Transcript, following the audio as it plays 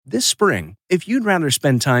This spring, if you'd rather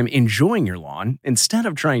spend time enjoying your lawn instead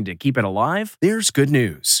of trying to keep it alive, there's good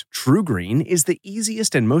news. TruGreen is the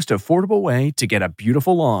easiest and most affordable way to get a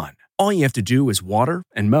beautiful lawn. All you have to do is water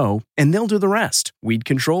and mow, and they'll do the rest. Weed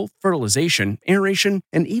control, fertilization, aeration,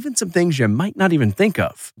 and even some things you might not even think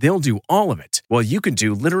of. They'll do all of it, while you can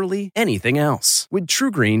do literally anything else. With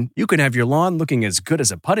TruGreen, you can have your lawn looking as good as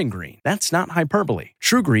a putting green. That's not hyperbole.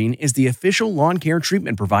 TruGreen is the official lawn care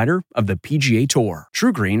treatment provider of the PGA Tour.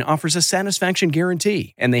 TruGreen offers a satisfaction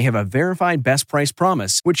guarantee, and they have a verified best price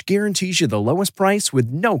promise, which guarantees you the lowest price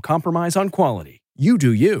with no compromise on quality. You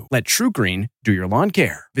do you. Let TruGreen do your lawn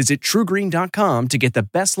care. Visit TruGreen.com to get the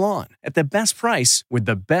best lawn at the best price with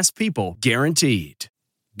the best people guaranteed.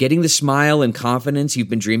 Getting the smile and confidence you've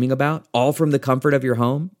been dreaming about, all from the comfort of your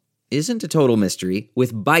home, isn't a total mystery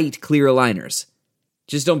with Byte clear aligners.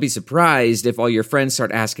 Just don't be surprised if all your friends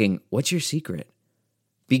start asking, "What's your secret?"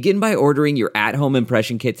 Begin by ordering your at-home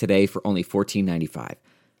impression kit today for only $14.95.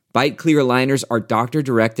 Byte clear aligners are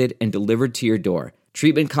doctor-directed and delivered to your door.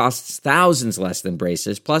 Treatment costs thousands less than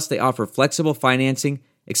braces, plus they offer flexible financing,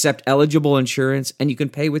 accept eligible insurance, and you can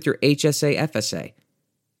pay with your HSA FSA.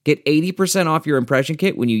 Get 80% off your impression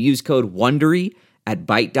kit when you use code WONDERY at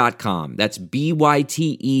Byte.com. That's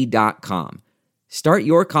BYTE.com. Start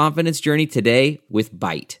your confidence journey today with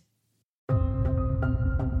Byte.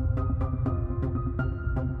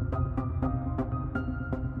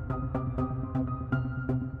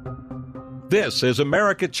 This is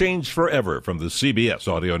America Changed Forever from the CBS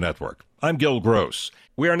Audio Network. I'm Gil Gross.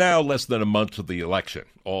 We are now less than a month to the election,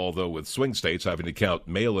 although with swing states having to count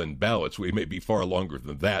mail-in ballots, we may be far longer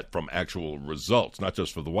than that from actual results, not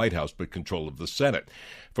just for the White House, but control of the Senate.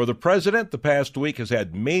 For the president, the past week has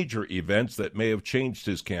had major events that may have changed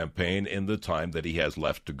his campaign in the time that he has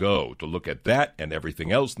left to go. To look at that and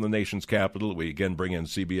everything else in the nation's capital, we again bring in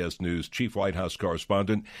CBS News chief White House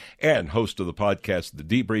correspondent and host of the podcast The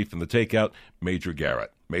Debrief and The Takeout, Major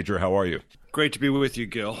Garrett. Major, how are you? Great to be with you,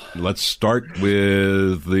 Gil. Let's start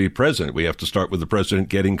with the president. We have to start with the president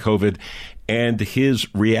getting COVID and his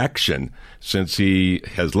reaction since he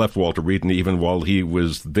has left Walter Reed and even while he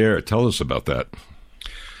was there. Tell us about that.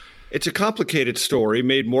 It's a complicated story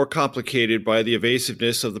made more complicated by the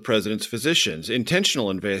evasiveness of the president's physicians,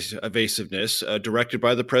 intentional evasiveness directed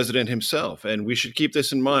by the president himself. And we should keep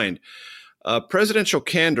this in mind. Presidential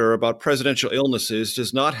candor about presidential illnesses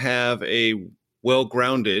does not have a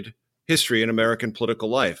well-grounded history in American political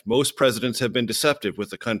life. Most presidents have been deceptive with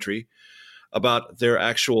the country about their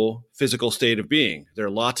actual physical state of being. There are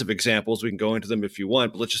lots of examples. We can go into them if you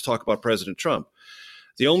want, but let's just talk about President Trump.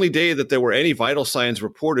 The only day that there were any vital signs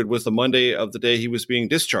reported was the Monday of the day he was being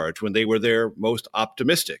discharged, when they were their most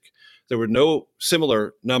optimistic. There were no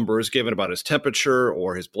similar numbers given about his temperature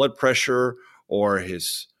or his blood pressure or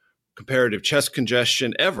his comparative chest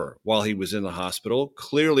congestion ever while he was in the hospital.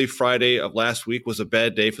 Clearly, Friday of last week was a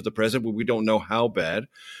bad day for the president, but we don't know how bad.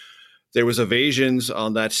 There was evasions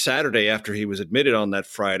on that Saturday after he was admitted on that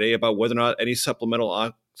Friday about whether or not any supplemental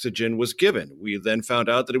oxygen was given. We then found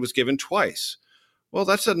out that it was given twice. Well,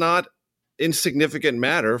 that's a not insignificant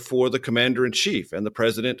matter for the commander-in-chief and the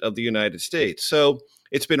president of the United States. So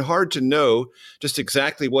it's been hard to know just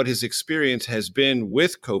exactly what his experience has been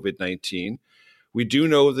with COVID-19. We do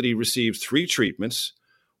know that he received 3 treatments,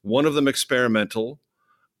 one of them experimental,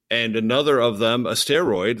 and another of them a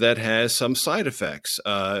steroid that has some side effects.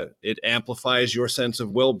 It amplifies your sense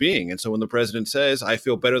of well-being. And so when the president says, "I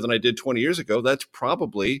feel better than I did 20 years ago," that's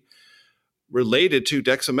probably related to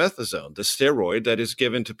dexamethasone, the steroid that is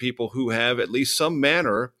given to people who have at least some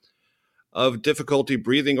manner of difficulty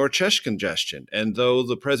breathing or chest congestion. And though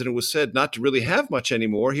the president was said not to really have much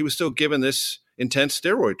anymore, he was still given this intense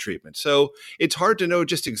steroid treatment. So it's hard to know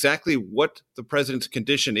just exactly what the president's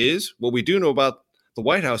condition is. What we do know about the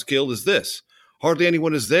White House, Gil, is this: hardly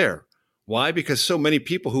anyone is there. Why? Because so many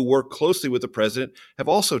people who work closely with the president have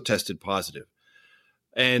also tested positive.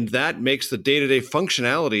 And that makes the day-to-day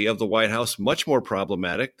functionality of the White House much more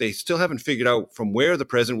problematic. They still haven't figured out from where the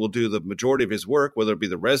president will do the majority of his work, whether it be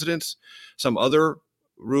the residence, some other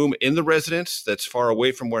room in the residence that's far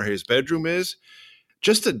away from where his bedroom is.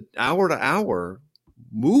 Just an hour-to-hour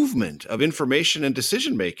movement of information and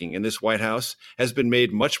decision-making in this White House has been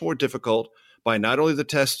made much more difficult by not only the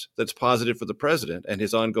test that's positive for the president and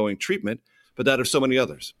his ongoing treatment, but that of so many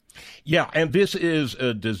others. Yeah, and this is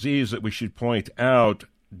a disease that we should point out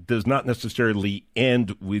does not necessarily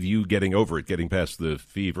end with you getting over it, getting past the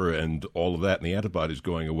fever and all of that and the antibodies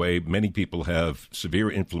going away. Many people have severe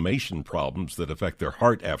inflammation problems that affect their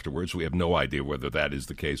heart afterwards. We have no idea whether that is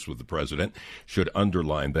the case with the president. Should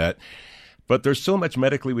underline that. But there's so much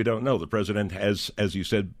medically we don't know. The president has, as you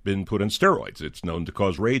said, been put on steroids. It's known to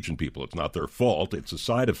cause rage in people. It's not their fault. It's a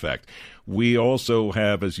side effect. We also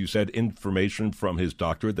have, as you said, information from his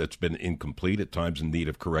doctor that's been incomplete, at times in need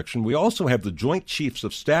of correction. We also have the Joint Chiefs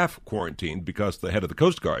of Staff quarantined because the head of the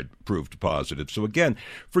Coast Guard proved positive. So again,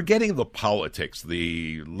 forgetting the politics,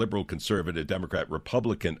 the liberal, conservative, Democrat,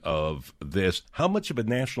 Republican of this, how much of a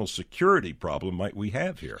national security problem might we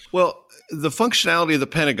have here? Well, the functionality of the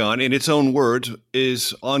Pentagon, in its own words,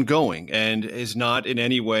 is ongoing and is not in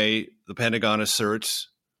any way, the Pentagon asserts,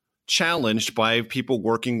 challenged by people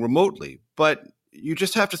working remotely. But you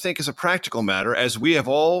just have to think as a practical matter, as we have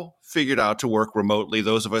all figured out to work remotely,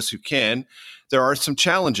 those of us who can, there are some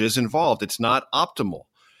challenges involved. It's not optimal.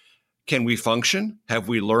 Can we function? Have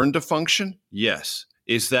we learned to function? Yes.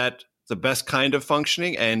 Is that the best kind of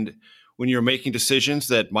functioning? And when you're making decisions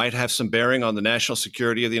that might have some bearing on the national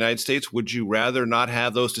security of the United States, would you rather not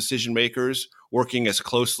have those decision makers working as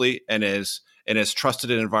closely and as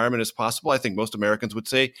trusted an environment as possible? I think most Americans would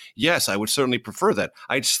say, yes, I would certainly prefer that.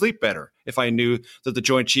 I'd sleep better if I knew that the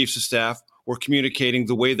Joint Chiefs of Staff were communicating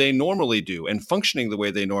the way they normally do and functioning the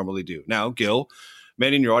way they normally do. Now, Gil,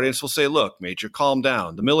 many in your audience will say, look, Major, calm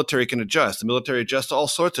down. The military can adjust. The military adjusts to all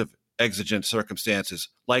sorts of exigent circumstances,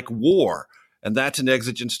 like war. And that's an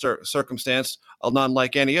exigent circumstance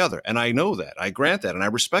unlike any other. And I know that. I grant that. And I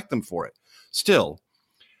respect them for it. Still,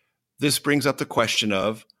 this brings up the question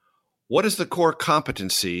of what is the core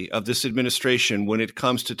competency of this administration when it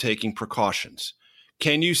comes to taking precautions?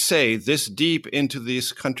 Can you say this deep into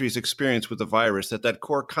this country's experience with the virus that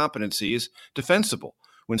core competency is defensible?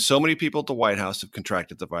 When so many people at the White House have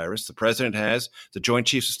contracted the virus, the president has, the Joint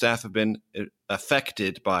Chiefs of Staff have been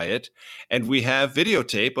affected by it, and we have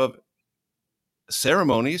videotape of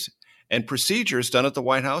ceremonies and procedures done at the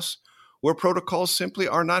White House where protocols simply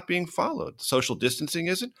are not being followed. Social distancing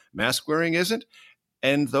isn't, mask wearing isn't,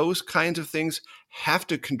 and those kinds of things have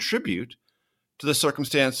to contribute to the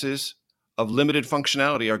circumstances of limited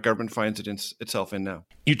functionality our government finds itself in now.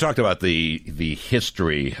 You talked about the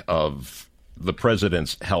history of the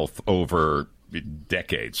president's health over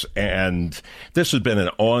decades, and this has been an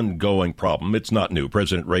ongoing problem. It's not new.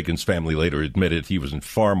 President Reagan's family later admitted he was in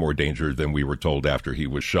far more danger than we were told after he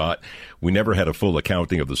was shot. We never had a full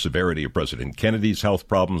accounting of the severity of President Kennedy's health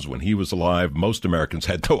problems when he was alive. Most Americans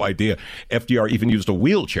had no idea FDR even used a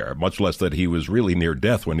wheelchair, much less that he was really near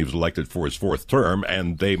death when he was elected for his fourth term,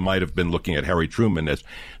 and they might have been looking at Harry Truman as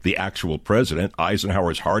the actual president.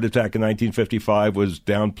 Eisenhower's heart attack in 1955 was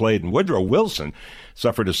downplayed, and Woodrow Wilson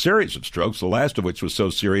suffered a series of strokes, the last of which was so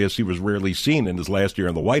serious he was rarely seen in his last year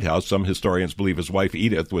in the White House. Some historians believe his wife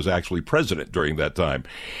Edith was actually president during that time.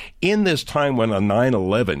 In this time when a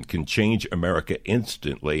 9/11 can change America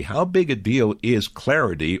instantly, how big a deal is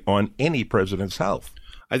clarity on any president's health?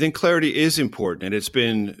 I think clarity is important, and it's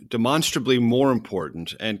been demonstrably more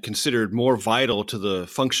important and considered more vital to the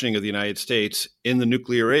functioning of the United States in the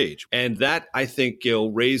nuclear age. And that, I think,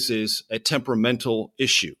 Gil, raises a temperamental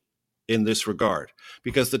issue in this regard,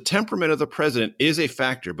 because the temperament of the president is a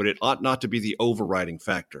factor, but it ought not to be the overriding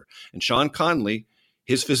factor. And Sean Conley,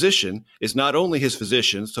 his physician, is not only his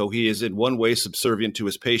physician, so he is in one way subservient to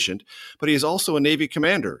his patient, but he is also a Navy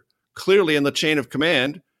commander, clearly in the chain of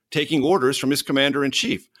command, taking orders from his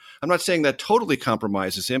commander-in-chief. I'm not saying that totally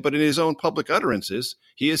compromises him, but in his own public utterances,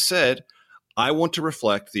 he has said, I want to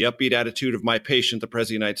reflect the upbeat attitude of my patient, the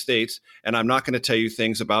President of the United States, and I'm not going to tell you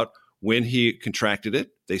things about when he contracted it.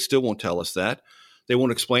 They still won't tell us that. They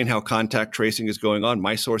won't explain how contact tracing is going on.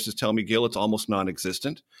 My sources tell me, Gil, it's almost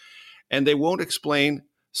non-existent. And they won't explain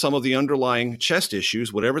some of the underlying chest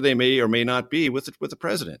issues, whatever they may or may not be, with the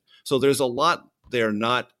president. So there's a lot they're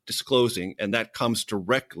not disclosing, and that comes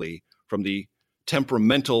directly from the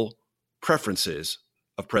temperamental preferences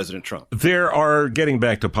of President Trump. There are, getting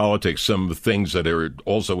back to politics, some things that are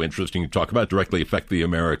also interesting to talk about directly affect the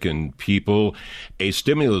American people. A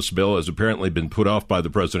stimulus bill has apparently been put off by the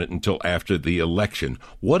president until after the election.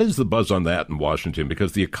 What is the buzz on that in Washington?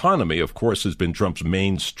 Because the economy, of course, has been Trump's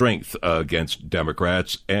main strength against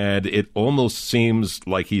Democrats, and it almost seems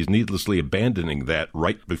like he's needlessly abandoning that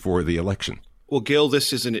right before the election. Well, Gil,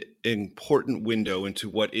 this is an important window into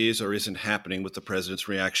what is or isn't happening with the president's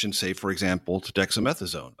reaction, say, for example, to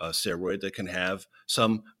dexamethasone, a steroid that can have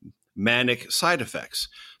some manic side effects.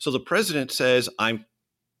 So the president says, I'm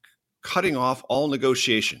cutting off all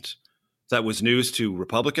negotiations. That was news to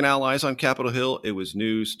Republican allies on Capitol Hill. It was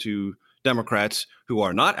news to Democrats who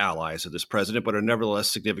are not allies of this president, but are nevertheless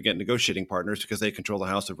significant negotiating partners because they control the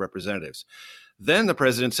House of Representatives. Then the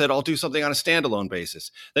president said, I'll do something on a standalone basis.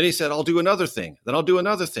 Then he said, I'll do another thing. Then I'll do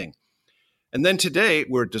another thing. And then today,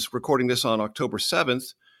 we're just recording this on October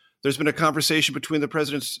 7th, There's been a conversation between the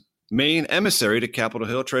president's main emissary to Capitol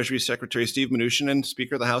Hill, Treasury Secretary Steve Mnuchin, and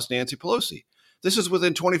Speaker of the House Nancy Pelosi. This is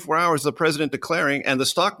within 24 hours of the president declaring, and the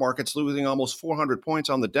stock market's losing almost 400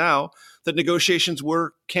 points on the Dow, that negotiations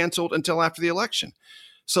were canceled until after the election.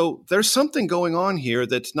 So there's something going on here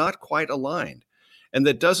that's not quite aligned and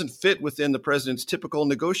that doesn't fit within the president's typical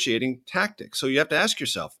negotiating tactics. So you have to ask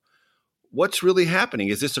yourself, what's really happening?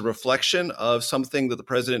 Is this a reflection of something that the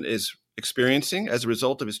president is experiencing as a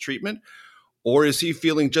result of his treatment? Or is he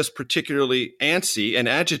feeling just particularly antsy and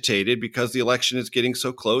agitated because the election is getting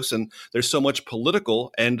so close and there's so much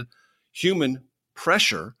political and human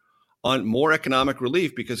pressure on more economic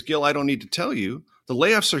relief? Because, Gil, I don't need to tell you, the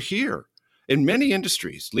layoffs are here in many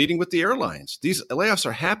industries, leading with the airlines. These layoffs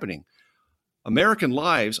are happening. American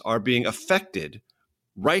lives are being affected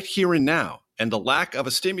right here and now. And the lack of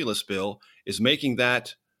a stimulus bill is making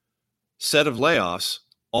that set of layoffs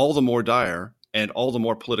all the more dire and all the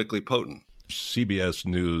more politically potent. CBS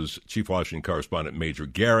News Chief Washington Correspondent Major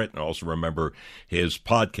Garrett, and also remember his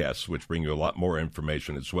podcasts, which bring you a lot more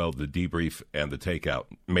information as well, The Debrief and The Takeout.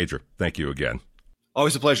 Major, thank you again.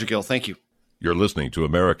 Always a pleasure, Gil. Thank you. You're listening to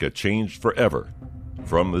America Changed Forever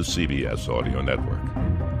from the CBS Audio Network.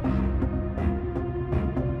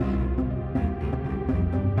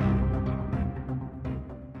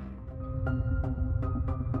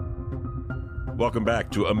 Welcome back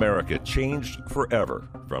to America Changed Forever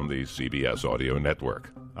from the CBS Audio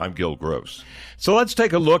Network. I'm Gil Gross. So let's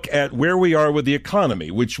take a look at where we are with the economy,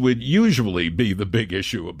 which would usually be the big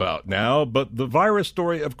issue about now. But the virus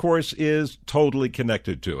story, of course, is totally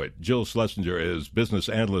connected to it. Jill Schlesinger is business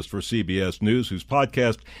analyst for CBS News, whose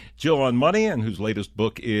podcast, Jill on Money, and whose latest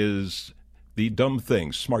book is The Dumb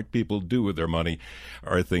Things Smart People Do With Their Money,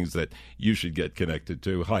 are things that you should get connected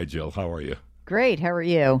to. Hi, Jill. How are you? Great. How are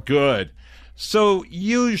you? Good. So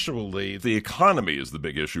usually the economy is the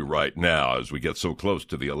big issue right now as we get so close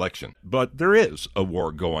to the election. But there is a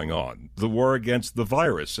war going on, the war against the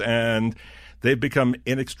virus, and they've become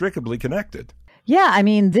inextricably connected. Yeah, I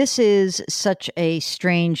mean, this is such a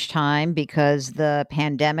strange time because the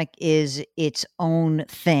pandemic is its own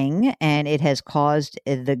thing, and it has caused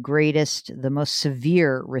the most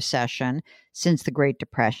severe recession since the Great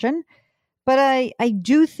Depression. But I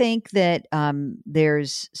do think that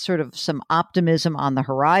there's sort of some optimism on the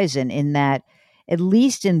horizon in that, at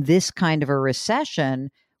least in this kind of a recession,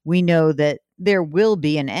 we know that there will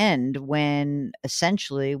be an end when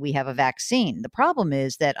essentially we have a vaccine. The problem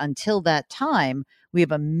is that until that time, we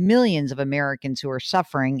have millions of Americans who are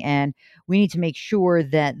suffering, and we need to make sure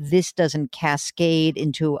that this doesn't cascade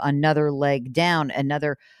into another leg down,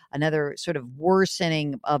 another sort of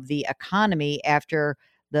worsening of the economy after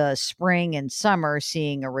the spring and summer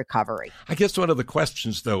seeing a recovery. I guess one of the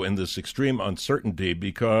questions, though, in this extreme uncertainty,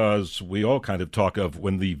 because we all kind of talk of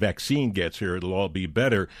when the vaccine gets here, it'll all be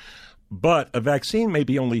better. But a vaccine may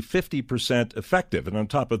be only 50% effective. And on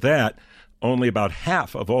top of that, only about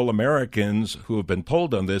half of all Americans who have been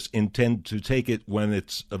polled on this intend to take it when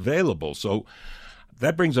it's available. So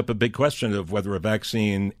that brings up a big question of whether a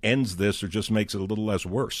vaccine ends this or just makes it a little less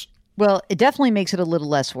worse. Well, it definitely makes it a little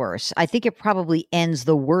less worse. I think it probably ends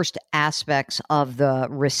the worst aspects of the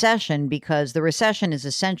recession because the recession is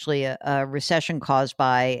essentially a recession caused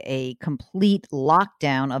by a complete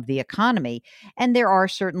lockdown of the economy. And there are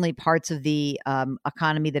certainly parts of the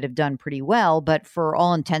economy that have done pretty well, but for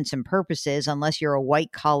all intents and purposes, unless you're a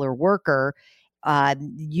white collar worker,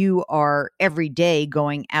 you are every day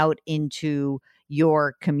going out into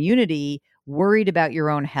your community worried about your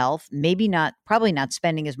own health, probably not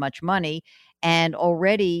spending as much money. And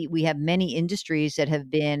already we have many industries that have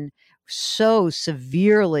been so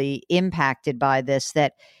severely impacted by this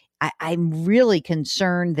that I'm really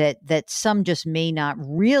concerned that some just may not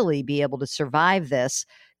really be able to survive this.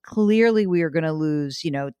 Clearly, we are going to lose,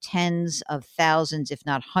 tens of thousands, if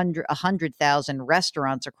not 100,000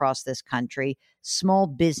 restaurants across this country. Small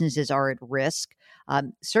businesses are at risk.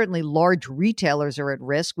 Certainly, large retailers are at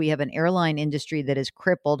risk. We have an airline industry that is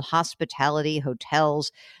crippled, hospitality,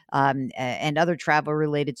 hotels, and other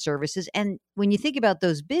travel-related services. And when you think about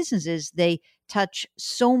those businesses, they touch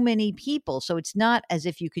so many people. So it's not as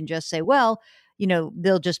if you can just say, well,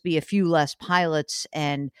 there'll just be a few less pilots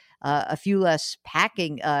and a few less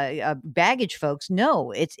packing baggage folks.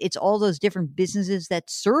 No, it's all those different businesses that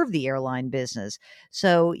serve the airline business.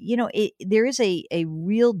 So, there is a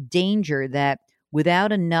real danger that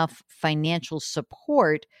without enough financial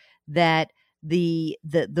support, that the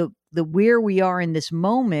where we are in this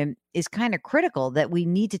moment is kind of critical, that we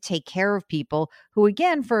need to take care of people who,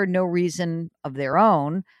 again, for no reason of their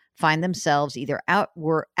own, find themselves either out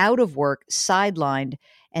of work, sidelined.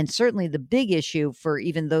 And certainly the big issue for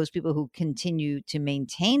even those people who continue to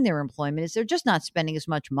maintain their employment is they're just not spending as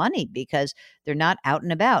much money because they're not out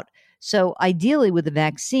and about. So ideally with the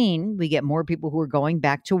vaccine, we get more people who are going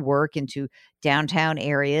back to work into downtown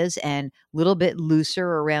areas and a little bit looser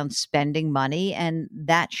around spending money. And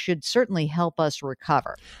that should certainly help us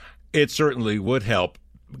recover. It certainly would help.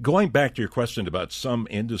 Going back to your question about some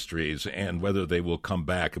industries and whether they will come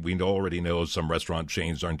back, we already know some restaurant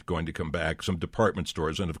chains aren't going to come back. Some department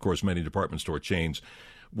stores, and of course many department store chains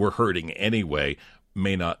were hurting anyway,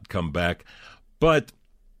 may not come back. But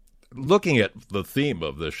looking at the theme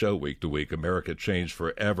of the show week to week, America Changed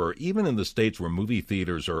Forever, even in the states where movie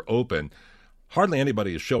theaters are open, hardly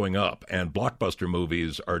anybody is showing up, and blockbuster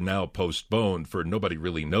movies are now postponed for nobody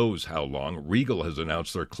really knows how long. Regal has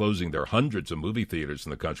announced they're closing their hundreds of movie theaters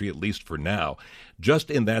in the country, at least for now. Just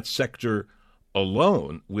in that sector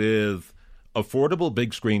alone, with affordable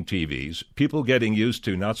big screen TVs, people getting used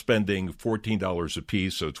to not spending $14 a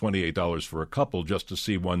piece, so $28 for a couple just to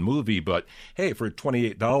see one movie. But hey, for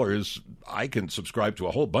 $28, I can subscribe to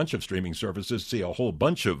a whole bunch of streaming services, see a whole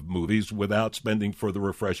bunch of movies without spending for the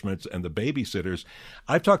refreshments and the babysitters.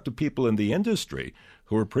 I've talked to people in the industry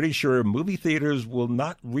who are pretty sure movie theaters will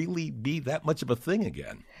not really be that much of a thing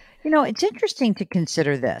again. It's interesting to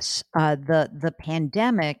consider this. The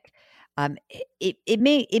pandemic. It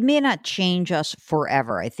may not change us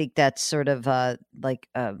forever. I think that's sort of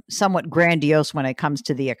somewhat grandiose when it comes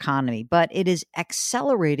to the economy, but it is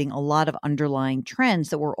accelerating a lot of underlying trends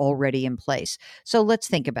that were already in place. So let's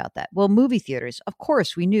think about that. Well, movie theaters, of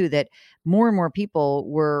course, we knew that more and more people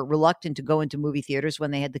were reluctant to go into movie theaters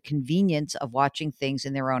when they had the convenience of watching things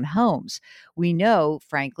in their own homes. We know,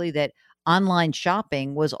 frankly, that online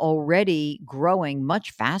shopping was already growing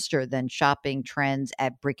much faster than shopping trends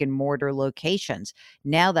at brick and mortar locations.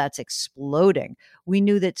 Now that's exploding. We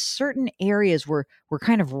knew that certain areas were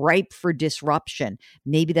kind of ripe for disruption.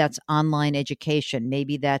 Maybe that's online education.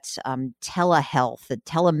 Maybe that's telehealth,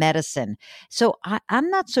 telemedicine. So I'm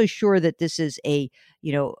not so sure that this is a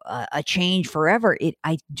change forever.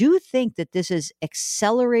 I do think that this is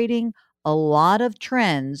accelerating a lot of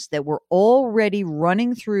trends that were already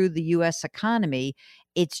running through the U.S. economy.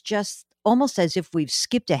 It's just almost as if we've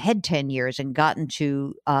skipped ahead 10 years and gotten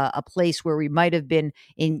to a place where we might have been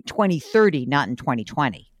in 2030, not in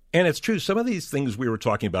 2020. And it's true. Some of these things we were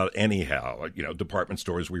talking about anyhow, department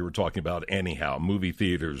stores we were talking about anyhow, movie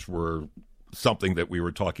theaters were something that we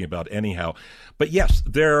were talking about anyhow. But yes,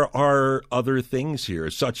 there are other things here,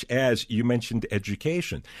 such as you mentioned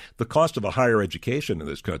education. The cost of a higher education in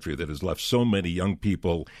this country that has left so many young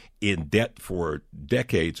people in debt for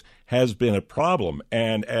decades has been a problem.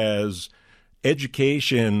 And as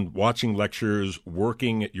education, watching lectures,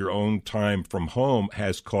 working at your own time from home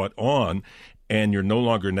has caught on, and you're no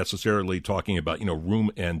longer necessarily talking about,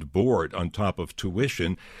 room and board on top of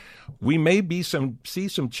tuition, we may see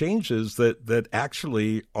some changes that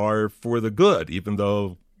actually are for the good, even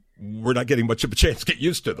though we're not getting much of a chance to get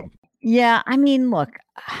used to them. Yeah, I mean, look,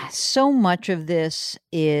 so much of this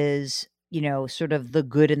is, sort of the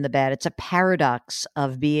good and the bad. It's a paradox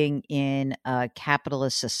of being in a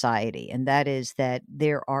capitalist society, and that is that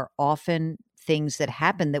there are often things that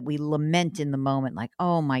happen that we lament in the moment, like,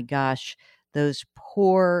 oh my gosh, those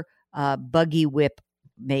poor buggy whip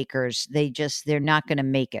makers, they're not going to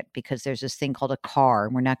make it because there's this thing called a car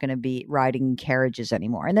and we're not going to be riding in carriages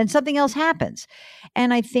anymore. And then something else happens.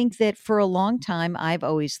 And I think that for a long time, I've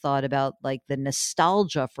always thought about like the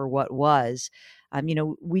nostalgia for what was.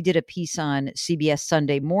 We did a piece on CBS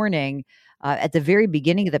Sunday Morning at the very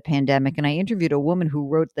beginning of the pandemic, and I interviewed a woman who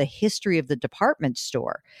wrote the history of the department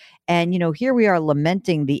store. And, here we are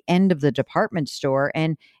lamenting the end of the department store.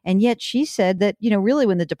 And yet she said that, really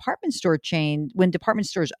when department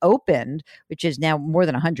stores opened, which is now more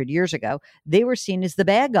than 100 years ago, they were seen as the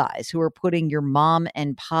bad guys who were putting your mom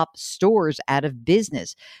and pop stores out of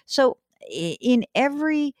business. So in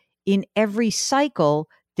every cycle,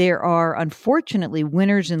 there are unfortunately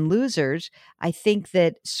winners and losers. I think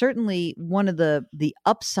that certainly one of the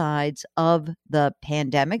upsides of the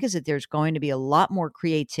pandemic is that there's going to be a lot more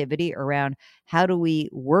creativity around how do we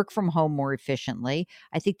work from home more efficiently.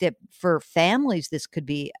 I think that for families, this could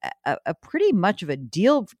be a pretty much of a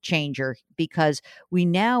deal changer because we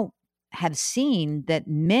now have seen that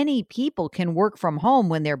many people can work from home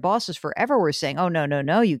when their bosses forever were saying, oh,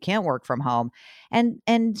 no, you can't work from home.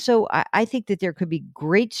 And so I think that there could be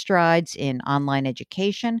great strides in online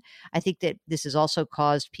education. I think that this has also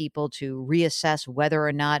caused people to reassess whether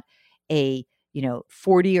or not a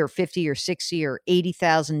 $40 or $50 or $60 or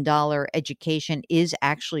 $80,000 education is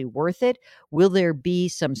actually worth it? Will there be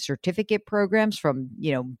some certificate programs from,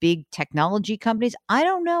 big technology companies? I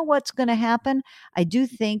don't know what's going to happen. I do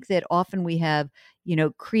think that often we have,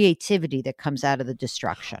 creativity that comes out of the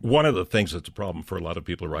destruction. One of the things that's a problem for a lot of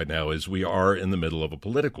people right now is we are in the middle of a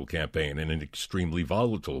political campaign, and an extremely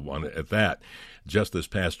volatile one at that. Just this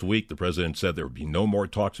past week, the president said there would be no more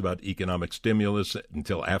talks about economic stimulus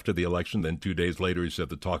until after the election. Then 2 days later, he said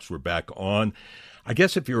the talks were back on. I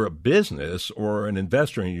guess if you're a business or an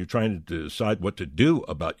investor and you're trying to decide what to do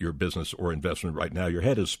about your business or investment right now, your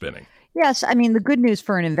head is spinning. Yes. I mean, the good news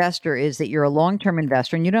for an investor is that you're a long-term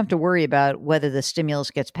investor and you don't have to worry about whether the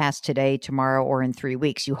stimulus gets passed today, tomorrow, or in 3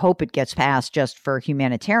 weeks. You hope it gets passed just for a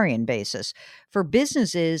humanitarian basis. For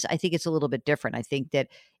businesses, I think it's a little bit different. I think that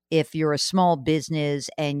if you're a small business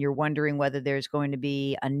and you're wondering whether there's going to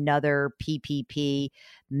be another PPP,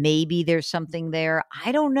 maybe there's something there.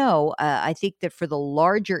 I don't know. I think that for the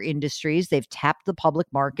larger industries, they've tapped the public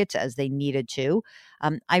markets as they needed to.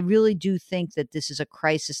 I really do think that this is a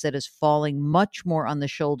crisis that is falling much more on the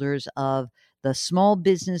shoulders of the small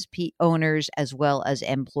business owners as well as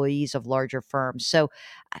employees of larger firms. So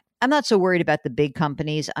I'm not so worried about the big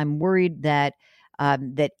companies. I'm worried that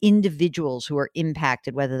that individuals who are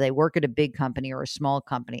impacted, whether they work at a big company or a small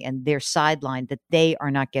company, and they're sidelined, that they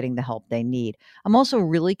are not getting the help they need. I'm also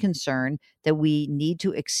really concerned that we need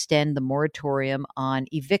to extend the moratorium on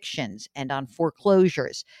evictions and on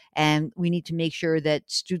foreclosures. And we need to make sure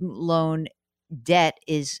that student loan debt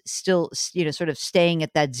is still, sort of staying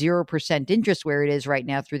at that 0% interest where it is right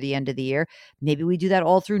now through the end of the year. Maybe we do that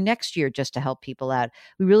all through next year just to help people out.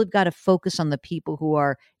 We really got to focus on the people who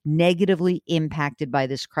are negatively impacted by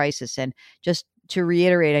this crisis. And just to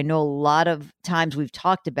reiterate, I know a lot of times we've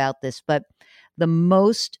talked about this, but the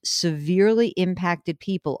most severely impacted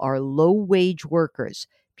people are low-wage workers,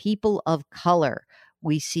 people of color.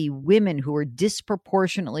 We see women who are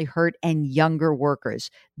disproportionately hurt and younger workers.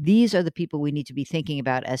 These are the people we need to be thinking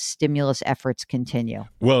about as stimulus efforts continue.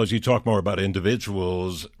 Well, as you talk more about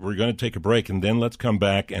individuals, we're going to take a break, and then let's come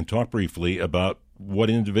back and talk briefly about what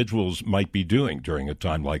individuals might be doing during a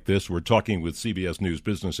time like this. We're talking with CBS News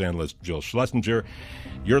business analyst Jill Schlesinger.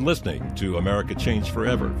 You're listening to America Changed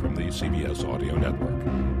Forever from the CBS Audio Network.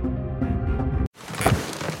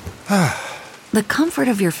 The comfort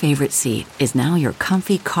of your favorite seat is now your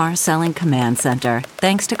comfy car-selling command center,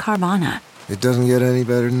 thanks to Carvana. It doesn't get any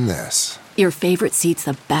better than this. Your favorite seat's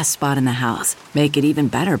the best spot in the house. Make it even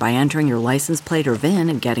better by entering your license plate or VIN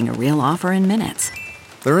and getting a real offer in minutes.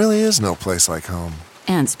 There really is no place like home.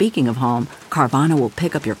 And speaking of home, Carvana will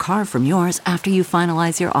pick up your car from yours after you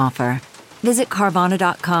finalize your offer. Visit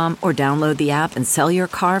Carvana.com or download the app and sell your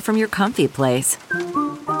car from your comfy place.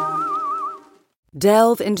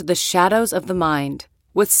 Delve into the shadows of the mind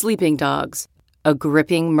with Sleeping Dogs, a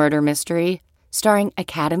gripping murder mystery starring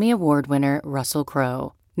Academy Award winner Russell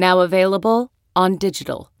Crowe. Now available on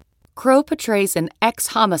digital. Crowe portrays an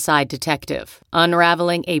ex-homicide detective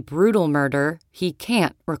unraveling a brutal murder he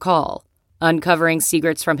can't recall. Uncovering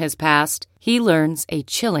secrets from his past, he learns a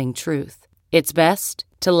chilling truth. It's best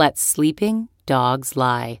to let sleeping dogs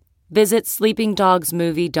lie. Visit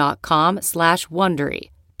sleepingdogsmovie.com/Wondery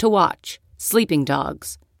to watch Sleeping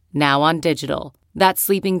Dogs, now on digital. That's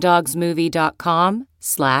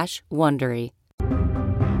sleepingdogsmovie.com/Wondery.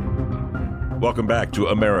 Welcome back to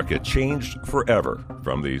America Changed Forever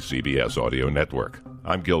from the CBS Audio Network.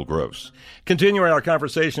 I'm Gil Gross. Continuing our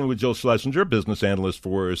conversation with Jill Schlesinger, business analyst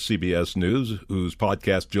for CBS News, whose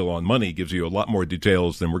podcast, Jill on Money, gives you a lot more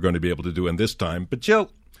details than we're going to be able to do in this time. But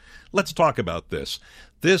Jill, let's talk about this.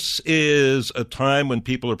 This is a time when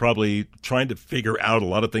people are probably trying to figure out a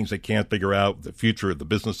lot of things they can't figure out, the future of the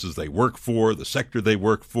businesses they work for, the sector they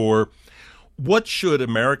work for. What should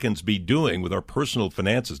Americans be doing with our personal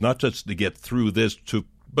finances, not just to get through this,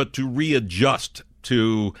 but to readjust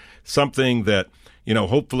to something that,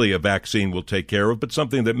 hopefully a vaccine will take care of, but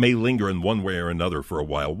something that may linger in one way or another for a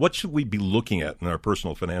while? What should we be looking at in our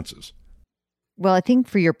personal finances? Well, I think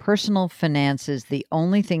for your personal finances, the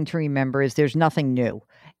only thing to remember is there's nothing new.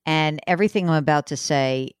 And everything I'm about to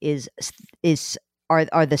say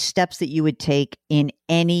are the steps that you would take in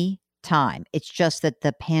any time. It's just that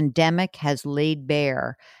the pandemic has laid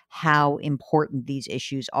bare how important these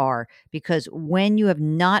issues are, because when you have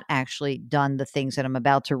not actually done the things that I'm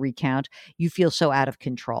about to recount, you feel so out of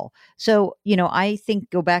control. So, I think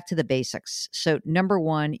go back to the basics. So number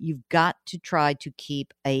one, you've got to try to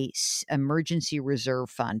keep a emergency reserve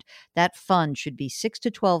fund. That fund should be 6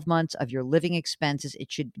 to 12 months of your living expenses.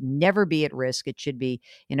 It should never be at risk. It should be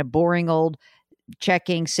in a boring old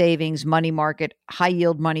checking, savings, money market, high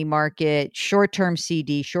yield money market, short-term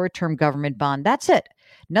CD, short-term government bond. That's it.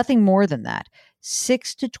 Nothing more than that.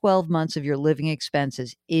 6 to 12 months of your living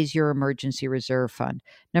expenses is your emergency reserve fund.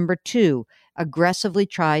 Number 2, aggressively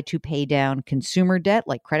try to pay down consumer debt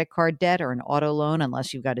like credit card debt or an auto loan,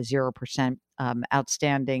 unless you've got a 0%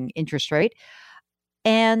 outstanding interest rate.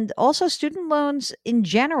 And also student loans in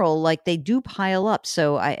general, like they do pile up.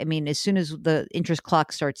 So, I mean, as soon as the interest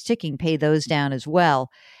clock starts ticking, pay those down as well.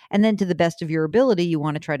 And then to the best of your ability, you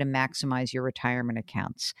want to try to maximize your retirement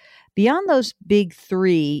accounts. Beyond those big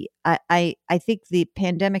three, I think the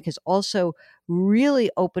pandemic has also really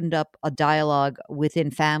opened up a dialogue within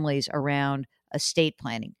families around estate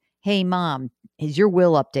planning. Hey, mom, is your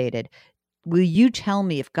will updated? Will you tell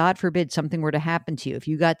me if, God forbid, something were to happen to you, if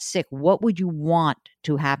you got sick, what would you want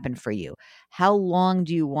to happen for you? How long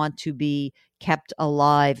do you want to be kept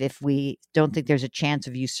alive if we don't think there's a chance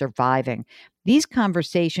of you surviving? These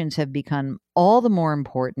conversations have become all the more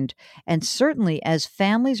important. And certainly as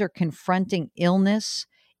families are confronting illness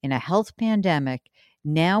in a health pandemic,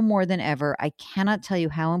 now more than ever, I cannot tell you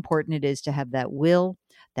how important it is to have that will,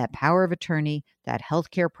 that power of attorney, that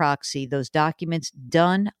healthcare proxy, those documents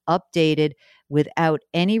done, updated without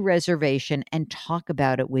any reservation, and talk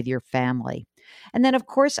about it with your family. And then, of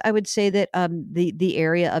course, I would say that the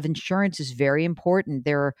area of insurance is very important.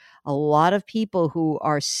 There are a lot of people who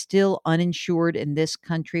are still uninsured in this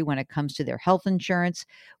country when it comes to their health insurance.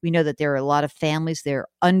 We know that there are a lot of families that are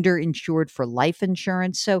underinsured for life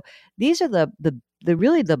insurance. So these are the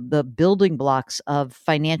building blocks of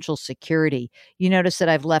financial security. You notice that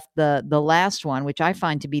I've left the last one, which I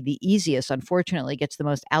find to be the easiest, unfortunately gets the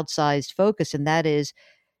most outsized focus, and that is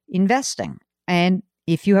investing. And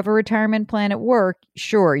if you have a retirement plan at work,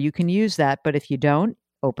 sure, you can use that. But if you don't,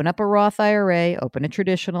 open up a Roth IRA, open a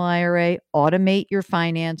traditional IRA, automate your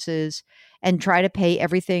finances, and try to pay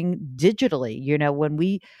everything digitally. You know, when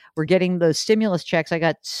we were getting those stimulus checks, I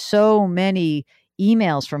got so many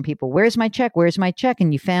emails from people. Where's my check? Where's my check?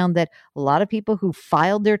 And you found that a lot of people who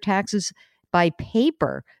filed their taxes by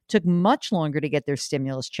paper took much longer to get their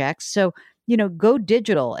stimulus checks. So, you know, go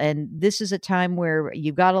digital. And this is a time where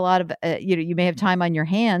you've got a lot of, you may have time on your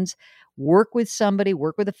hands. Work with somebody,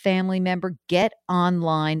 work with a family member, get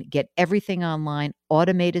online, get everything online,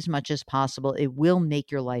 automate as much as possible. It will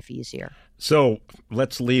make your life easier. So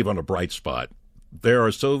let's leave on a bright spot. There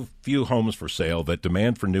are so few homes for sale that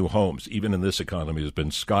demand for new homes, even in this economy, has been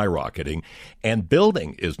skyrocketing. And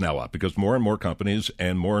building is now up because more and more companies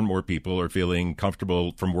and more people are feeling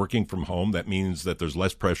comfortable from working from home. That means that there's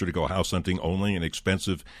less pressure to go house hunting only in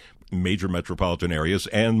expensive major metropolitan areas.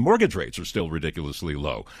 And mortgage rates are still ridiculously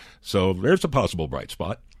low. So there's a possible bright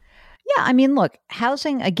spot. Yeah, I mean, look,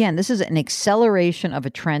 housing, again, this is an acceleration of a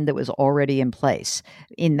trend that was already in place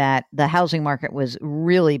in that the housing market was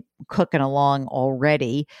really cooking along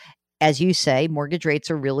already. As you say, mortgage rates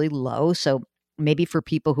are really low. So maybe for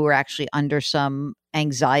people who are actually under some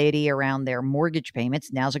anxiety around their mortgage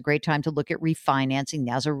payments, now's a great time to look at refinancing.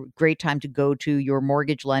 Now's a great time to go to your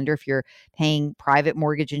mortgage lender if you're paying private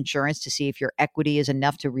mortgage insurance to see if your equity is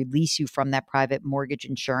enough to release you from that private mortgage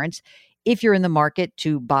insurance. If you're in the market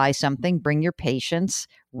to buy something, bring your patience,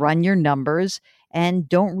 run your numbers, and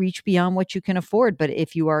don't reach beyond what you can afford. But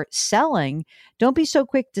if you are selling, don't be so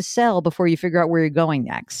quick to sell before you figure out where you're going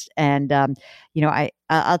next. And,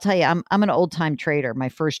 I'll tell you, I'm an old time trader. My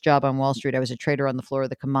first job on Wall Street, I was a trader on the floor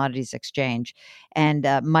of the Commodities Exchange. And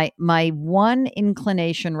my one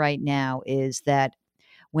inclination right now is that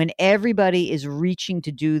when everybody is reaching to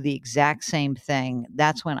do the exact same thing,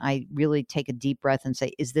 that's when I really take a deep breath and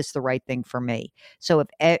say, is this the right thing for me? So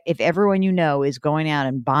if everyone you know is going out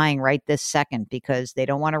and buying right this second because they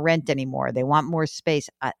don't want to rent anymore, they want more space,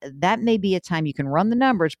 that may be a time you can run the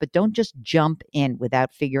numbers, but don't just jump in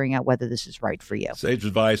without figuring out whether this is right for you. Sage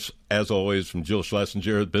advice, as always, from Jill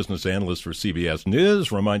Schlesinger, business analyst for CBS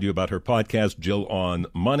News. Remind you about her podcast, Jill on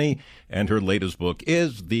Money, and her latest book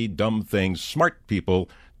is The Dumb Things Smart People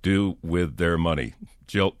Do with Their Money.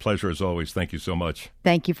 Jill, pleasure as always. Thank you so much.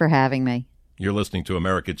 Thank you for having me. You're listening to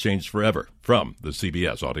America Changed Forever from the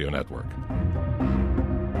CBS Audio Network.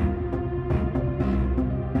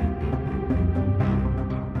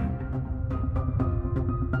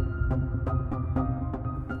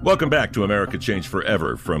 Welcome back to America Changed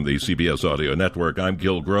Forever from the CBS Audio Network. I'm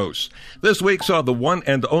Gil Gross. This week saw the one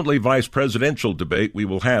and only vice presidential debate we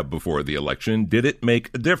will have before the election. Did it make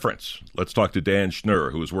a difference? Let's talk to Dan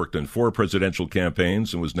Schnur, who has worked in 4 presidential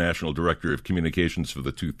campaigns and was National Director of Communications for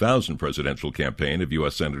the 2000 presidential campaign of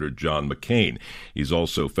U.S. Senator John McCain. He's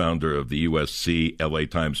also founder of the USC LA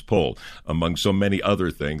Times poll, among so many other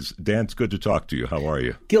things. Dan, it's good to talk to you. How are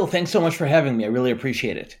you? Gil, thanks so much for having me. I really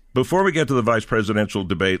appreciate it. Before we get to the vice presidential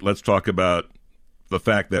debate, let's talk about the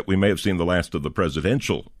fact that we may have seen the last of the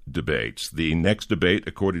presidential debates. The next debate,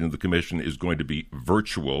 according to the commission, is going to be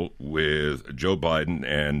virtual with Joe Biden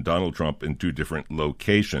and Donald Trump in 2 different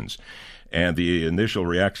locations. And the initial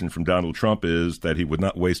reaction from Donald Trump is that he would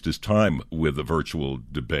not waste his time with a virtual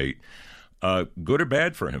debate. Good or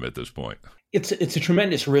bad for him at this point? It's a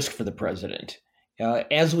tremendous risk for the president.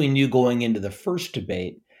 As we knew going into the first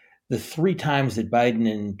debate, the 3 times that Biden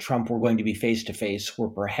and Trump were going to be face-to-face were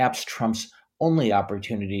perhaps Trump's only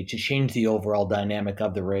opportunity to change the overall dynamic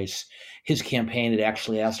of the race. His campaign had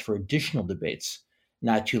actually asked for additional debates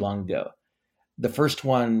not too long ago. The first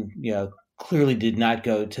one, clearly did not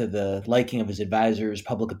go to the liking of his advisors.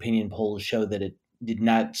 Public opinion polls show that it did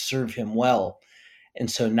not serve him well. And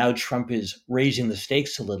so now Trump is raising the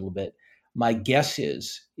stakes a little bit. My guess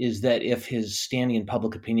is that if his standing in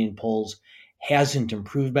public opinion polls hasn't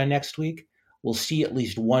improved by next week, we'll see at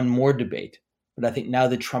least one more debate. But I think now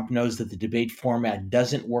that Trump knows that the debate format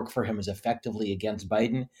doesn't work for him as effectively against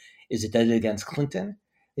Biden as it did against Clinton,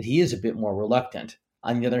 that he is a bit more reluctant.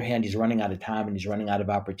 On the other hand, he's running out of time and he's running out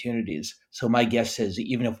of opportunities. So my guess is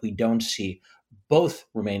even if we don't see both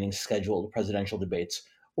remaining scheduled presidential debates,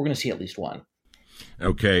 we're going to see at least one.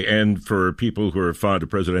 Okay, and for people who are fond of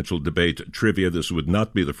presidential debate trivia, this would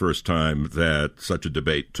not be the first time that such a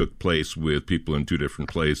debate took place with people in 2 different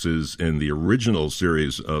places. In the original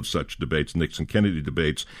series of such debates, Nixon-Kennedy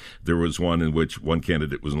debates, there was one in which one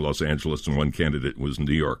candidate was in Los Angeles and one candidate was in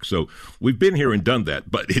New York. So we've been here and done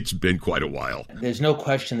that, but it's been quite a while. There's no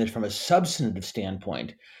question that from a substantive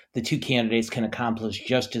standpoint, the 2 candidates can accomplish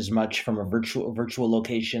just as much from a virtual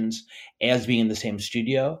locations as being in the same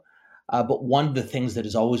studio. But one of the things that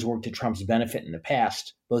has always worked to Trump's benefit in the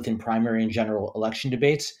past, both in primary and general election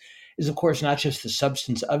debates, is, of course, not just the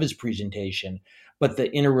substance of his presentation, but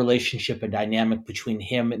the interrelationship and dynamic between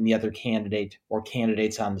him and the other candidate or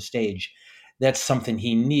candidates on the stage. That's something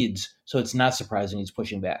he needs, so it's not surprising he's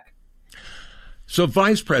pushing back. So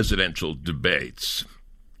vice presidential debates,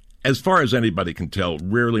 as far as anybody can tell,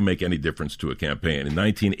 rarely make any difference to a campaign. In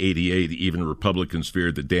 1988, even Republicans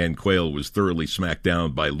feared that Dan Quayle was thoroughly smacked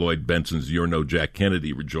down by Lloyd Benson's "You're no Jack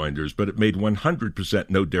Kennedy" rejoinders, but it made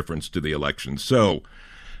 100% no difference to the election. So,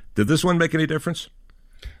 did this one make any difference?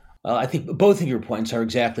 I think both of your points are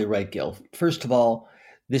exactly right, Gil. First of all,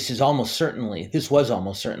 this was almost certainly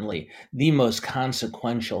the most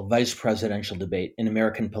consequential vice presidential debate in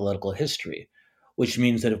American political history, which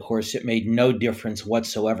means that, of course, it made no difference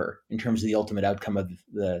whatsoever in terms of the ultimate outcome of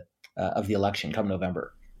the election come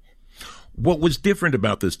November. What was different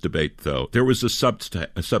about this debate, though, there was a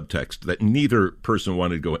subtext that neither person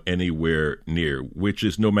wanted to go anywhere near, which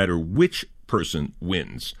is no matter which person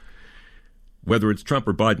wins, whether it's Trump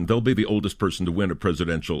or Biden, they'll be the oldest person to win a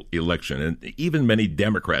presidential election. And even many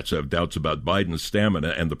Democrats have doubts about Biden's stamina.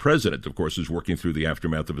 And the president, of course, is working through the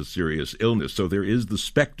aftermath of a serious illness. So there is the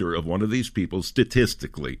specter of one of these people,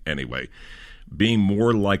 statistically anyway, being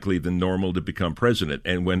more likely than normal to become president.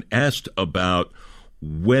 And when asked about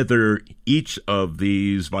whether each of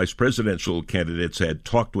these vice presidential candidates had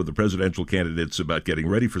talked with the presidential candidates about getting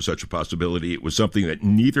ready for such a possibility, it was something that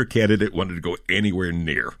neither candidate wanted to go anywhere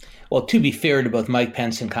near. Well, to be fair to both Mike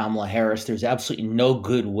Pence and Kamala Harris, there's absolutely no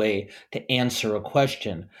good way to answer a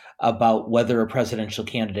question about whether a presidential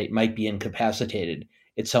candidate might be incapacitated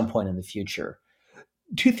at some point in the future.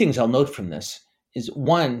 2 things I'll note from this is,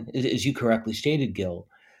 one, as you correctly stated, Gil,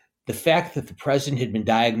 the fact that the president had been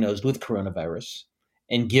diagnosed with coronavirus,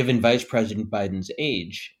 and given Vice President Biden's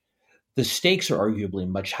age, the stakes are arguably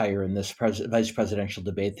much higher in this vice presidential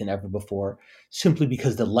debate than ever before, simply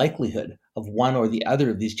because the likelihood of one or the other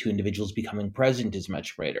of these 2 individuals becoming president is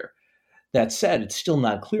much greater. That said, it's still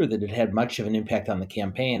not clear that it had much of an impact on the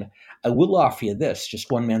campaign. I will offer you this,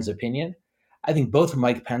 just one man's opinion. I think both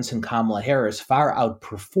Mike Pence and Kamala Harris far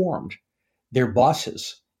outperformed their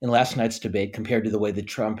bosses in last night's debate compared to the way that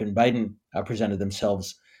Trump and Biden presented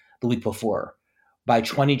themselves the week before. By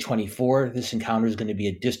 2024, this encounter is going to be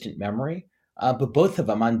a distant memory, but both of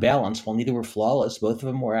them, on balance, while neither were flawless, both of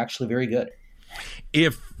them were actually very good.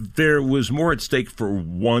 If there was more at stake for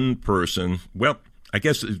one person, well, I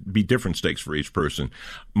guess it'd be different stakes for each person.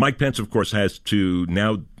 Mike Pence, of course, has to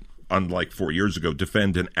now unlike 4 years ago,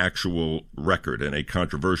 defend an actual record and a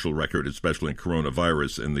controversial record, especially in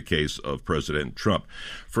coronavirus in the case of President Trump.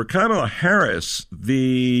 For Kamala Harris,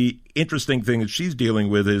 the interesting thing that she's dealing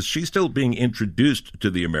with is she's still being introduced to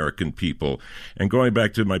the American people. And going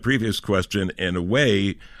back to my previous question, in a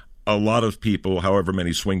way, a lot of people, however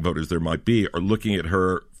many swing voters there might be, are looking at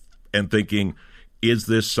her and thinking, is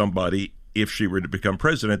this somebody, if she were to become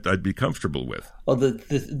president, I'd be comfortable with? Well,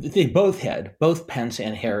 they both Pence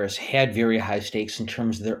and Harris had very high stakes in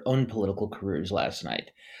terms of their own political careers last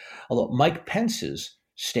night. Although Mike Pence's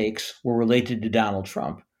stakes were related to Donald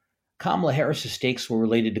Trump, Kamala Harris's stakes were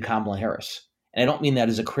related to Kamala Harris. And I don't mean that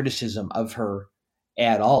as a criticism of her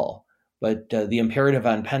at all, but the imperative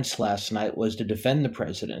on Pence last night was to defend the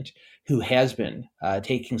president, who has been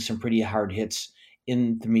taking some pretty hard hits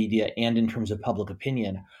in the media and in terms of public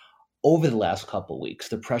opinion over the last couple of weeks.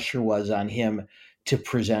 The pressure was on him to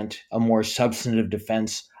present a more substantive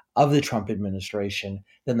defense of the Trump administration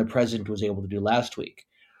than the president was able to do last week.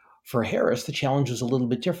 For Harris, the challenge was a little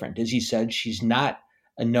bit different. As he said, she's not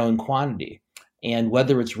a known quantity. And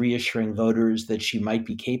whether it's reassuring voters that she might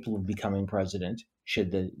be capable of becoming president,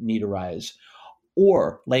 should the need arise,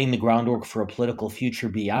 or laying the groundwork for a political future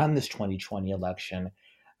beyond this 2020 election,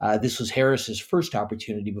 this was Harris's first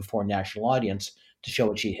opportunity before a national audience to show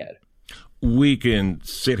what she had. We can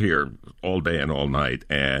sit here all day and all night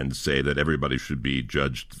and say that everybody should be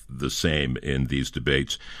judged the same in these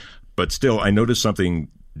debates. But still, I noticed something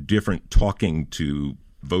different talking to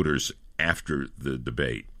voters after the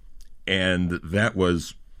debate. And that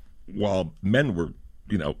was, while men were,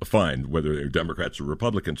 fine, whether they're Democrats or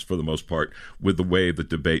Republicans for the most part, with the way the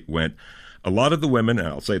debate went, a lot of the women, and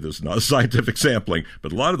I'll say this is not a scientific sampling,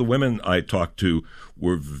 but a lot of the women I talked to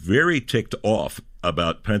were very ticked off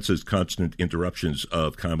about Pence's constant interruptions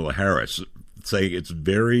of Kamala Harris, saying it's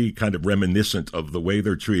very kind of reminiscent of the way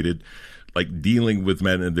they're treated, like dealing with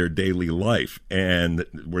men in their daily life. And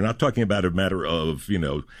we're not talking about a matter of,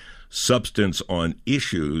 substance on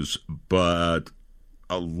issues, but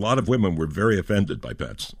a lot of women were very offended by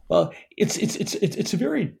Pence. Well, it's a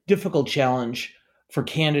very difficult challenge for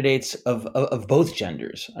candidates of both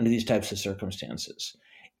genders under these types of circumstances.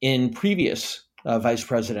 In previous vice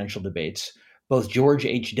presidential debates, both George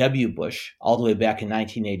H.W. Bush, all the way back in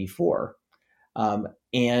 1984,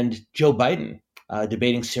 and Joe Biden,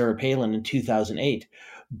 debating Sarah Palin in 2008,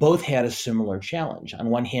 both had a similar challenge. On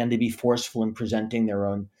one hand, to be forceful in presenting their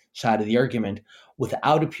own side of the argument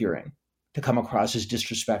without appearing to come across as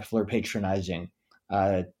disrespectful or patronizing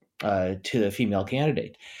to the female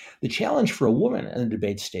candidate. The challenge for a woman in the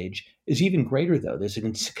debate stage is even greater, though. There's a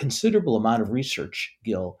considerable amount of research,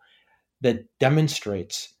 Gil, that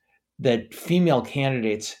demonstrates that female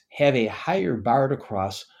candidates have a higher bar to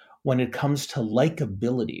cross when it comes to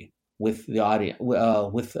likability with the audience,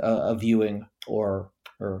 with a viewing or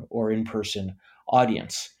in-person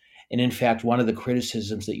audience. And in fact, one of the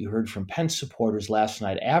criticisms that you heard from Pence supporters last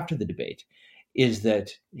night after the debate is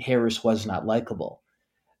that Harris was not likable.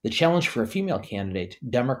 The challenge for a female candidate,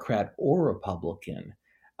 Democrat or Republican,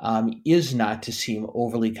 is not to seem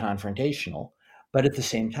overly confrontational, but at the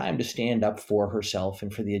same time to stand up for herself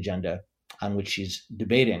and for the agenda on which she's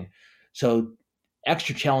debating. So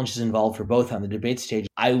extra challenges involved for both on the debate stage.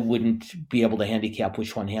 I wouldn't be able to handicap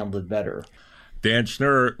which one handled it better. Dan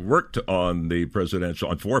Schnur worked on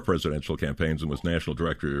four presidential campaigns and was national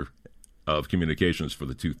director of communications for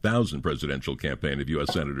the 2000 presidential campaign of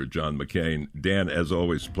U.S. Senator John McCain. Dan, as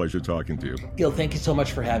always, pleasure talking to you. Gil, thank you so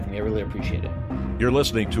much for having me. I really appreciate it. You're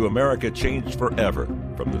listening to America Changed Forever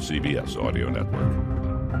from the CBS Audio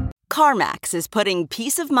Network. CarMax is putting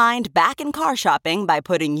peace of mind back in car shopping by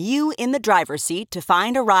putting you in the driver's seat to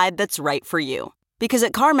find a ride that's right for you. Because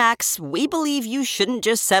at CarMax, we believe you shouldn't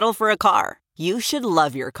just settle for a car. You should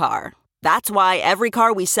love your car. That's why every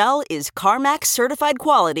car we sell is CarMax certified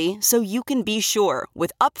quality, so you can be sure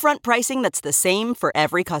with upfront pricing that's the same for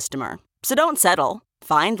every customer. So don't settle.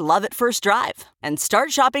 Find love at first drive and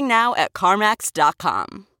start shopping now at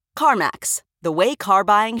CarMax.com. CarMax, the way car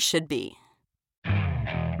buying should be.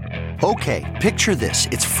 Okay, picture this.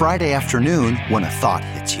 It's Friday afternoon when a thought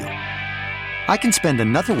hits you. I can spend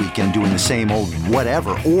another weekend doing the same old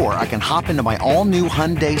whatever, or I can hop into my all-new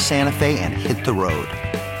Hyundai Santa Fe and hit the road.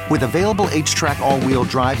 With available H-Track all-wheel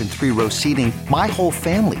drive and 3-row seating, my whole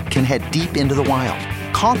family can head deep into the wild.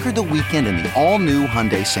 Conquer the weekend in the all-new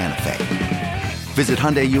Hyundai Santa Fe. Visit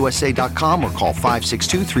HyundaiUSA.com or call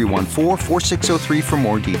 562-314-4603 for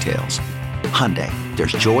more details. Hyundai,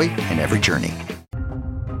 there's joy in every journey.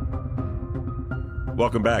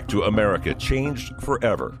 Welcome back to America Changed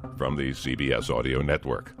Forever from the CBS Audio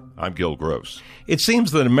Network. I'm Gil Gross. It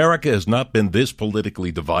seems that America has not been this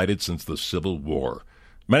politically divided since the Civil War.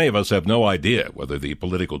 Many of us have no idea whether the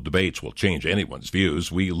political debates will change anyone's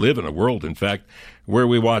views. We live in a world, in fact, where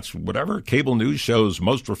we watch whatever cable news shows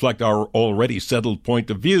most reflect our already settled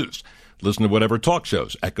point of views, listen to whatever talk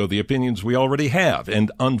shows echo the opinions we already have,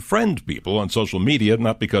 and unfriend people on social media,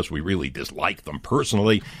 not because we really dislike them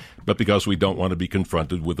personally, but because we don't want to be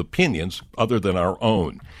confronted with opinions other than our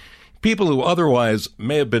own. People who otherwise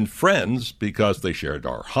may have been friends because they shared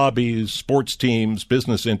our hobbies, sports teams,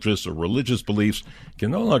 business interests, or religious beliefs can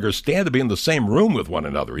no longer stand to be in the same room with one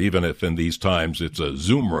another, even if in these times it's a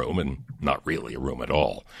Zoom room and not really a room at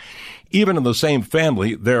all. Even in the same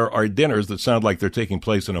family, there are dinners that sound like they're taking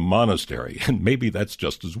place in a monastery, and maybe that's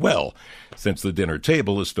just as well, since the dinner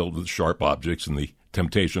table is filled with sharp objects and the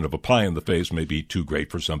temptation of a pie in the face may be too great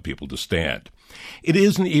for some people to stand. It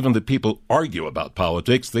isn't even that people argue about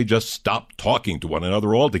politics, they just stop talking to one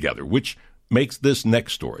another altogether, which makes this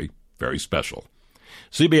next story very special.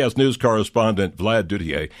 CBS News correspondent Vlad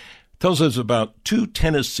Duthiers tells us about two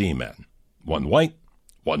Tennessee men, one white,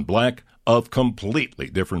 one black, of completely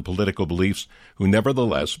different political beliefs, who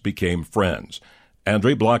nevertheless became friends.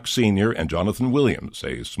 Andre Block Sr. and Jonathan Williams,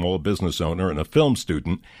 a small business owner and a film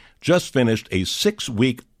student, just finished a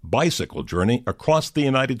 6-week bicycle journey across the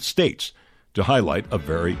United States to highlight a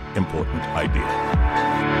very important idea.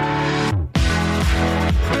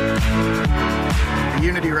 The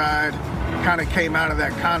Unity Ride kind of came out of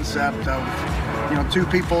that concept of, two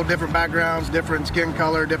people, different backgrounds, different skin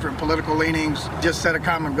color, different political leanings, just set a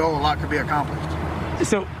common goal, a lot could be accomplished.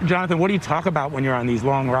 So, Jonathan, what do you talk about when you're on these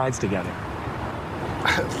long rides together?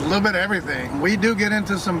 A little bit of everything. We do get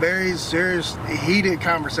into some very serious, heated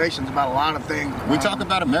conversations about a lot of things. We talk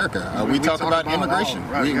about America. We talk about immigration.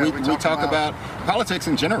 We talk about politics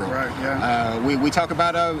in general. Right, yeah. We talk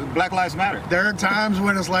about Black Lives Matter. There are times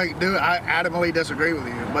when it's like, dude, I adamantly disagree with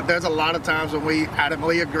you. But there's a lot of times when we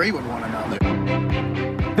adamantly agree with one another.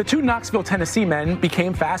 The two Knoxville, Tennessee men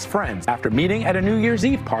became fast friends after meeting at a New Year's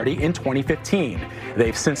Eve party in 2015.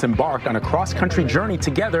 They've since embarked on a cross-country journey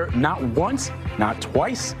together, not once, not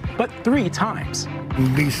twice, but 3 times.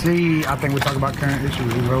 In D.C., I think we talk about current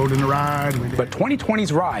issues. We rode in the ride. But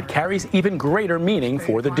 2020's ride carries even greater meaning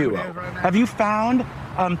for the duo. Have you found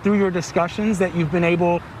through your discussions that you've been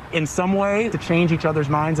able in some way to change each other's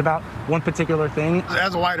minds about one particular thing?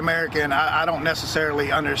 As a white American, I don't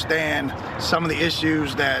necessarily understand some of the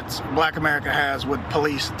issues that Black America has with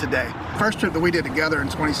police today. First trip that we did together in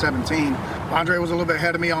 2017, Andre was a little bit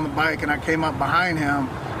ahead of me on the bike and I came up behind him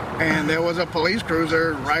and there was a police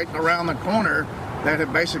cruiser right around the corner that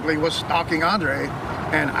had basically was stalking Andre,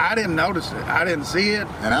 and I didn't notice it. I didn't see it.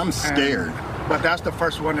 And I'm scared. But that's the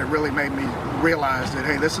first one that really made me realize that,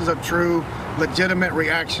 hey, this is a true, legitimate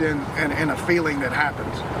reaction and a feeling that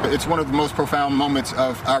happens. It's one of the most profound moments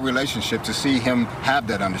of our relationship to see him have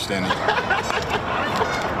that understanding.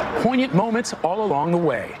 Poignant moments all along the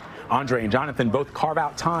way. Andre and Jonathan both carve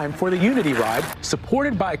out time for the Unity Ride,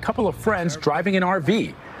 supported by a couple of friends driving an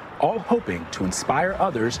RV, all hoping to inspire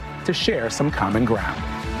others to share some common ground.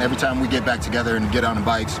 Every time we get back together and get on the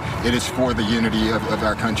bikes, it is for the unity of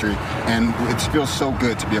our country, and it feels so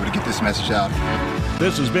good to be able to get this message out.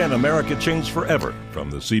 This has been America Changed Forever from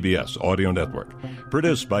the CBS Audio Network.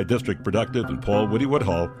 Produced by District Productive and Paul Woody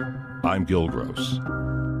Woodhull, I'm Gil Gross.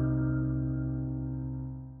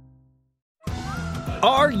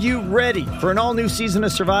 Are you ready for an all-new season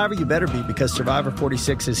of Survivor? You better be, because Survivor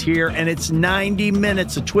 46 is here, and it's 90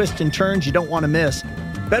 minutes of twists and turns you don't want to miss.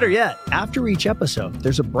 Better yet, after each episode,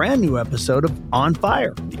 there's a brand new episode of On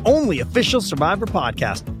Fire, the only official Survivor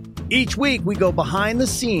podcast. Each week, we go behind the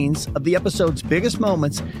scenes of the episode's biggest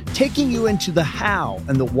moments, taking you into the how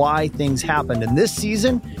and the why things happened. And this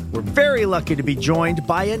season, we're very lucky to be joined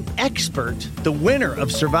by an expert, the winner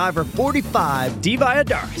of Survivor 45, Dee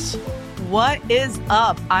Valladares. What is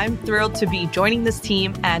up? I'm thrilled to be joining this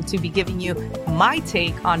team and to be giving you my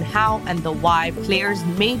take on how and the why players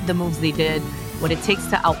made the moves they did, what it takes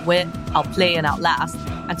to outwit, outplay, and outlast,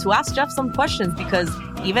 and to ask Jeff some questions, because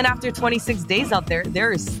even after 26 days out there,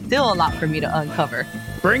 there is still a lot for me to uncover.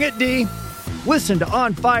 Bring it, Dee. Listen to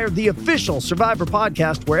On Fire, the official Survivor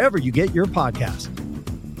podcast, wherever you get your podcasts.